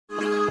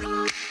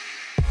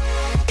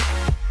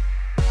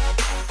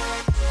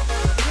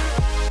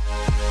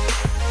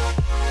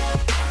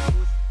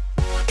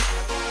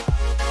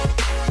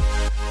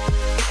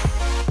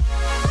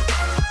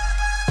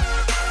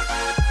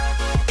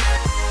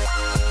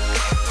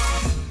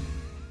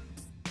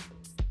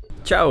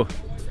Tšau!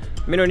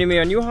 Minu nimi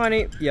on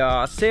Juhani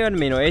ja see on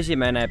minu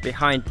esimene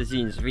behind the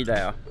scenes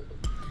video.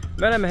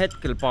 Me oleme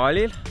hetkel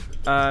Balil,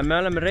 me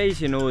oleme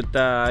reisinud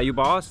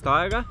juba aasta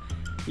aega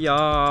ja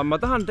ma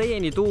tahan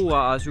teieni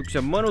tuua sihukese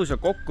mõnusa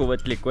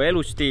kokkuvõtliku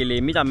elustiili,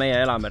 mida meie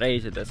elame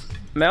reisides.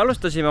 Me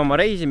alustasime oma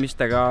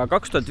reisimistega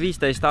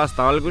 2015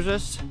 aasta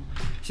alguses,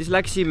 siis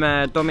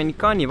läksime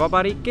Dominikaani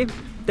vabariiki,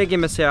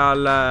 tegime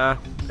seal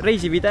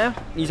reisivideo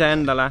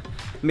iseendale,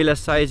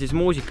 millest sai siis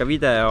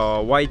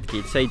muusikavideo White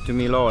Kid Say To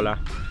Me loole.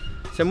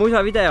 See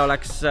muusavideo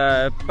läks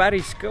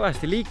päris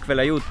kõvasti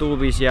liikvele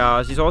YouTube'is ja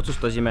siis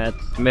otsustasime,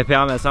 et me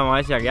peame sama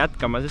asjaga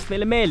jätkama, sest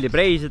meile meeldib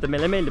reisida,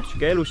 meile meeldib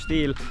siuke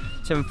elustiil,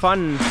 see on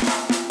fun.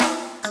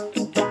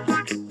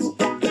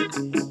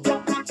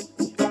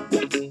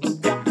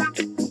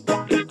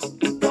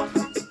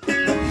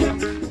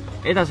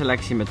 Edasi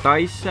läksime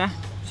Taisse,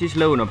 siis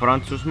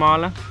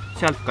Lõuna-Prantsusmaale,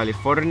 sealt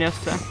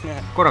Californiasse,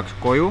 korraks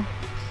koju,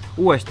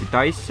 uuesti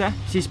Taisse,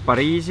 siis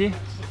Pariisi,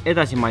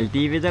 edasi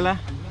Maldiividele,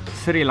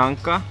 Sri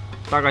Lanka,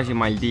 tagasi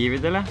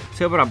Maldiividele,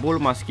 sõbra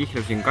pulmas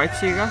kihlusin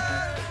katsiga,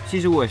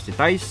 siis uuesti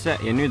Taisse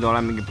ja nüüd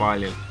olemegi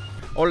Balil.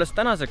 Olles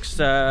tänaseks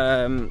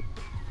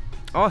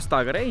aasta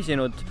aega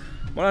reisinud,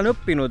 ma olen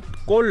õppinud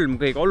 3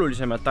 kõige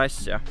olulisemat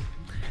asja.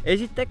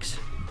 Esiteks,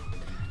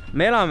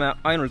 me elame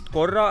ainult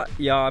korra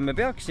ja me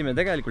peaksime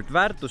tegelikult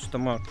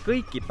väärtustama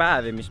kõiki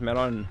päevi, mis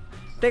meil on.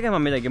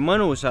 Tegema midagi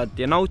mõnusat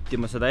ja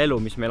nautima seda elu,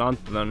 mis meil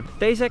antud on.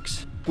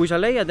 Teiseks, kui sa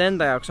leiad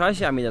enda jaoks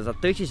asja, mida sa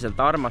tõsiselt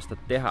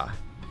armastad teha,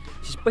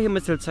 siis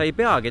põhimõtteliselt sa ei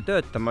peagi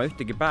töötama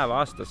ühtegi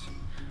päeva aastas.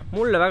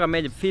 Mulle väga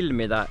meeldib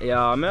filmida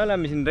ja me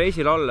oleme siin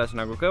reisil olles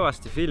nagu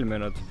kõvasti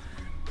filminud.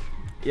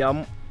 Ja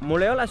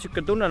mul ei ole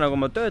siuke tunne, nagu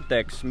ma tööd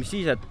teeks, mis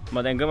siis, et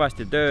ma teen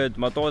kõvasti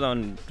tööd, ma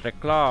toodan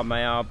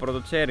reklaame ja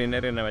produtseerin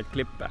erinevaid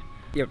klippe.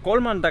 Ja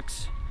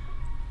kolmandaks,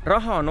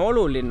 raha on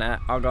oluline,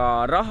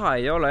 aga raha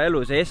ei ole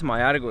elus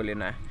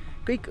esmajärguline.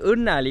 Kõik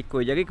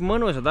õnnelikud ja kõik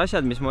mõnusad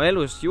asjad, mis mu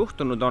elus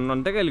juhtunud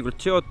on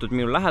tegelikult seotud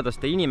minu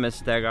lähedaste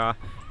inimestega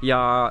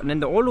ja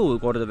nende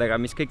olukordadega,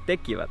 mis kõik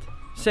tekivad.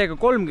 Seega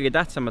 3 kõige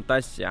tähtsamat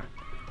asja.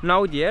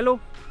 Naudi elu,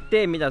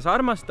 tee mida sa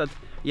armastad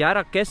ja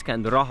ära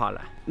keskendu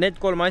rahale. Need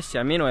 3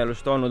 asja on minu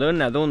elus toonud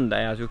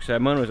õnnetunde ja siukse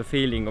mõnusa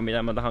feelingu,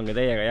 mida ma tahan ka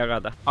teiega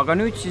jagada. Aga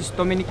nüüd siis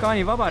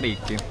Dominikaani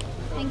vabariiki.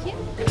 Thank you.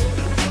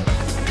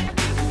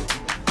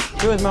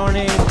 Good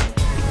morning.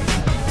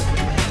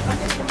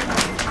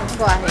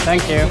 Go ahead.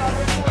 Thank you.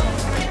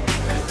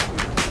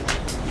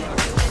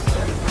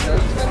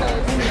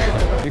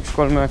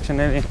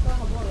 1394.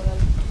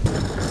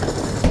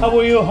 How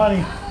are you,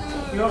 honey?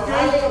 You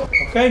okay?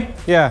 Okay?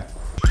 Yeah.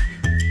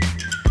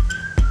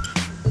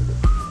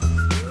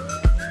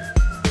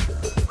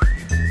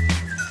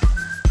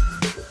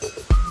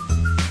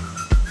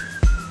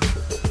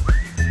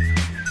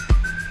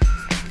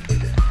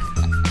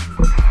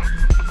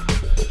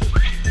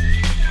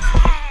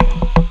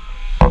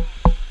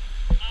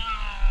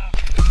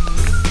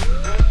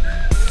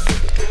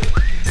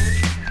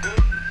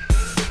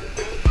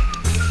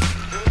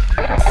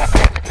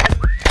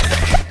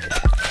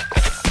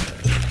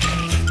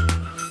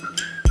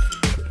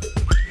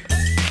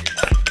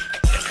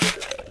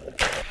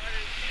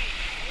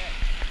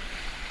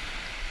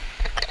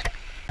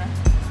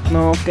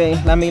 No okei,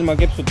 lähme ilma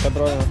kepsuta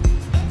proovima. I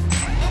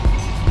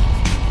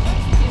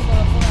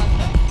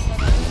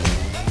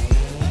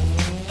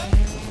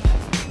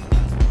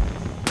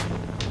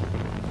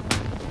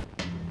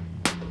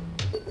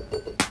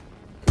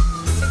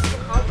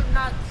would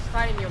not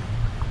sign you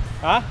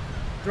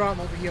Drum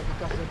over here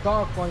because the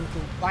dog going to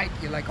bite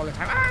you like all the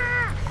time.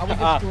 Ah! I would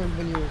just do it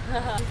when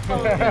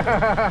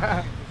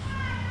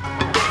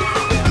you.